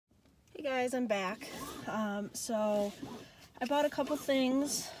Hey guys, I'm back. So I bought a couple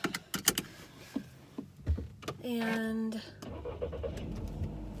things and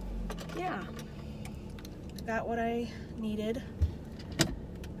yeah, I got what I needed.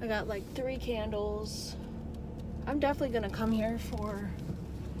 I got like 3 candles. I'm definitely gonna come here for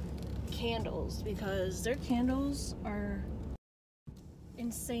candles because their candles are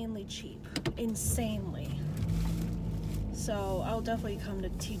insanely cheap. Insanely. So I'll definitely come to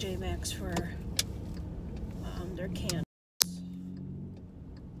TJ MaXX for their candles.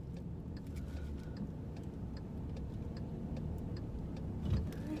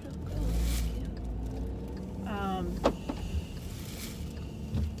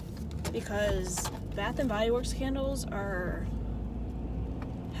 Because Bath and Body Works candles are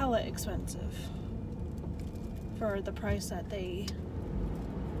hella expensive for the price that they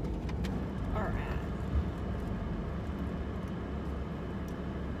are at.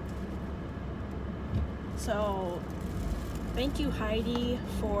 So thank you, Heidi,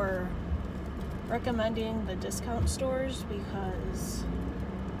 for recommending the discount stores, because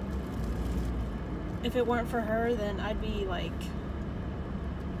if it weren't for her, then I'd be like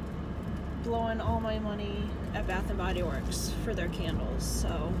blowing all my money at Bath and Body Works for their candles.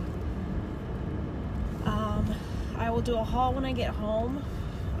 So I will do a haul when I get home.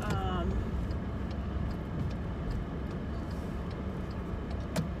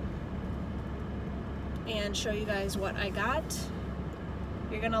 And show you guys what I got.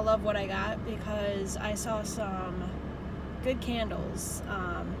 You're gonna love what I got because I saw some good candles.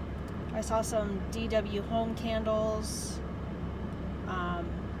 I saw some DW home candles. I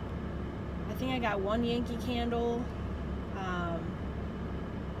think I got 1 Yankee candle.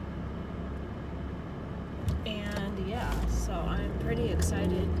 And yeah, so I'm pretty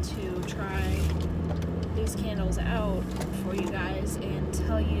excited to try these candles out for you guys and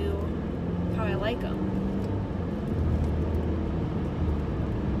tell you how I like them.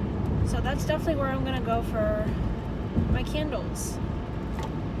 So that's definitely where I'm gonna go for my candles.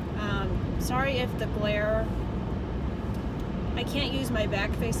 Sorry if the glare, I can't use my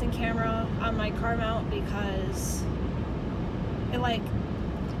back facing camera on my car mount because it, like,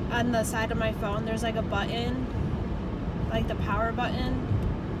 on the side of my phone there's like a button, like the power button,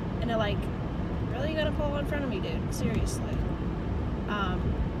 and it like, really gonna pull in front of me, dude? Seriously.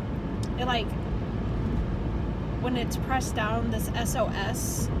 It like, when it's pressed down, this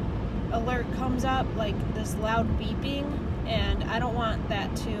SOS alert comes up, like this loud beeping, and I don't want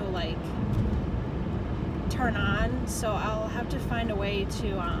that to like turn on, so I'll have to find a way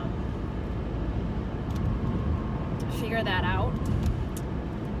to figure that out.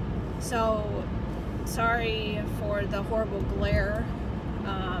 So sorry for the horrible glare.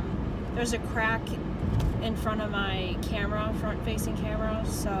 There's a crack in front of my camera, front facing camera,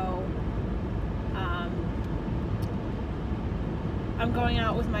 so I'm going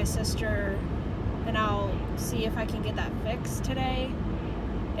out with my sister and I'll see if I can get that fixed today.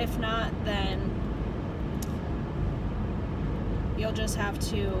 If not, then you'll just have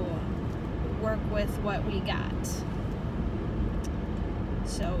to work with what we got.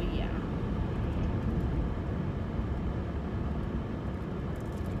 So yeah.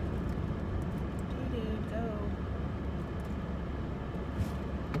 Dude, go.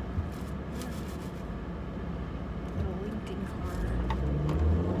 Little Lincoln car.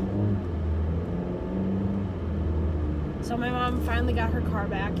 So my mom finally got her car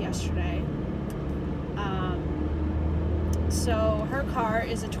back yesterday. So her car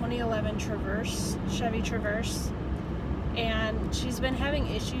is a 2011 Traverse, Chevy Traverse, and she's been having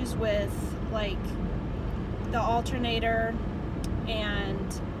issues with like the alternator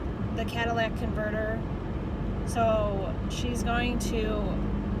and the Cadillac converter. So she's going to,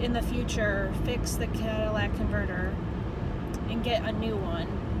 in the future, fix the Cadillac converter and get a new one.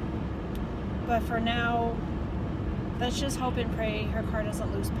 But for now, let's just hope and pray her car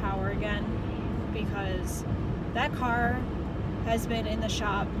doesn't lose power again, because that car has been in the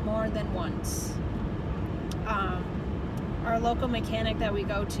shop more than once. Our local mechanic that we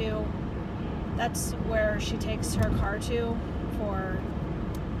go to, that's where she takes her car to for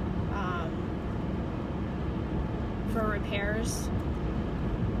repairs.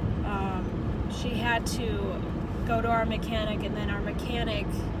 She had to go to our mechanic, and then our mechanic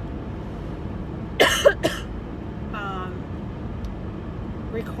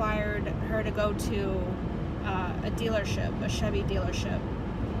required her to go to a dealership, a Chevy dealership.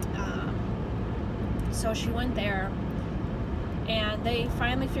 So she went there, and they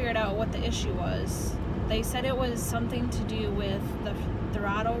finally figured out what the issue was. They said it was something to do with the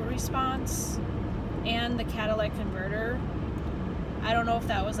throttle response and the catalytic converter. I don't know if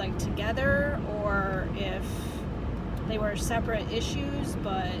that was like together or if they were separate issues,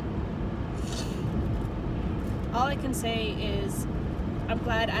 but all I can say is I'm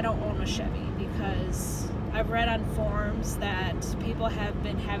glad I don't own a Chevy, because I've read on forums that people have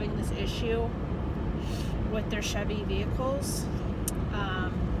been having this issue with their Chevy vehicles,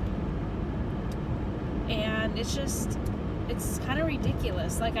 and it's kind of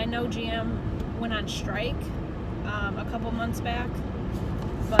ridiculous. Like, I know GM went on strike a couple months back,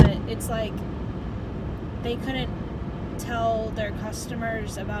 but it's like they couldn't tell their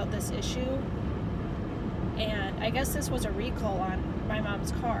customers about this issue, and I guess this was a recall on my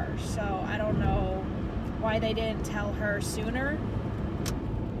mom's car, so I don't know why they didn't tell her sooner,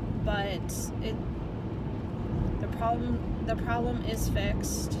 but the problem is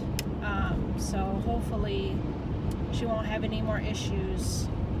fixed, so hopefully she won't have any more issues.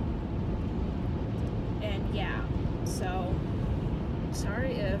 And yeah, so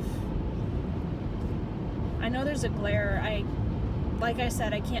sorry if I know there's a glare. Like I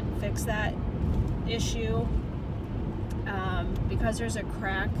said, I can't fix that issue because there's a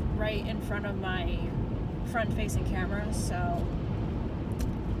crack right in front of my front-facing camera. So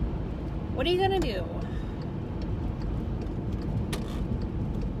what are you gonna do?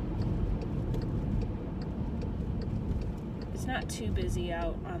 It's not too busy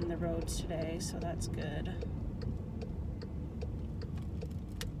out on the roads today, so that's good.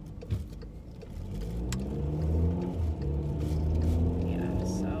 Yeah,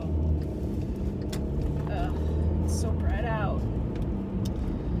 so it's so bright out.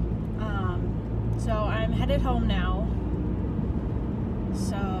 So I'm headed home now.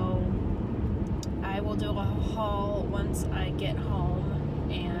 So I will do a haul once I get home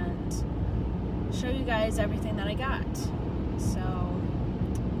and show you guys everything that I got. So,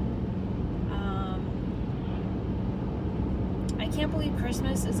 I can't believe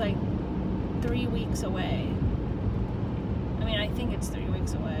Christmas is like 3 weeks away. I mean, I think it's 3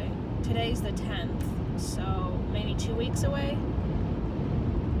 weeks away. Today's the 10th, so maybe 2 weeks away?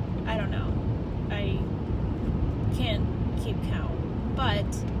 I don't know. I can't keep count. But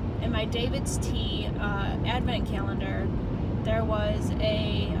in my David's Tea advent calendar, there was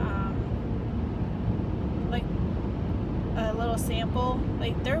a little sample.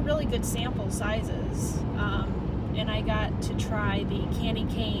 Like, they're really good sample sizes, and I got to try the candy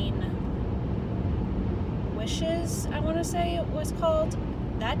cane wishes, I want to say it was called.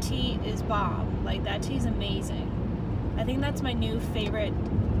 That tea is bomb. Like, that tea is amazing. I think that's my new favorite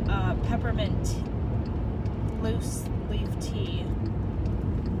peppermint loose leaf tea.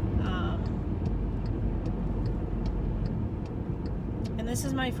 And this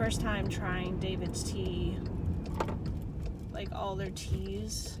is my first time trying David's Tea, like all their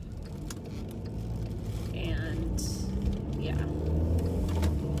teas, and yeah.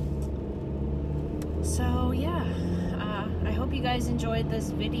 So yeah, I hope you guys enjoyed this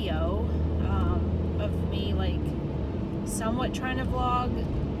video of me like somewhat trying to vlog.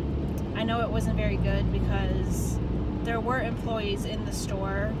 I know it wasn't very good because there were employees in the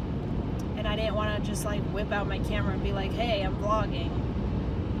store, and I didn't want to just like whip out my camera and be like, hey, I'm vlogging.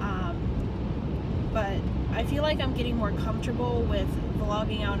 But I feel like I'm getting more comfortable with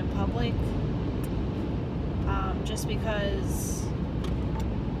vlogging out in public, just because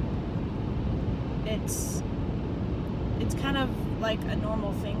it's kind of like a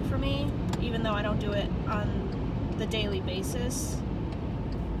normal thing for me, even though I don't do it on the daily basis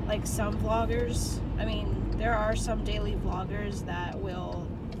like some vloggers. I mean, there are some daily vloggers that will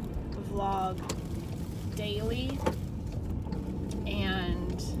vlog daily,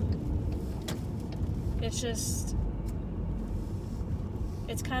 and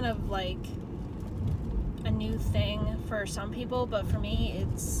it's kind of like a new thing for some people, but for me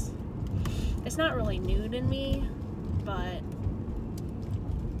it's not really new to me. But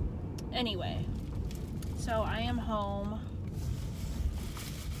anyway, so I am home,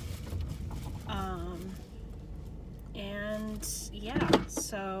 and yeah,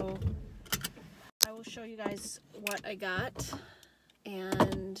 so I will show you guys what I got,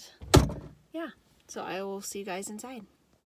 and yeah, so I will see you guys inside.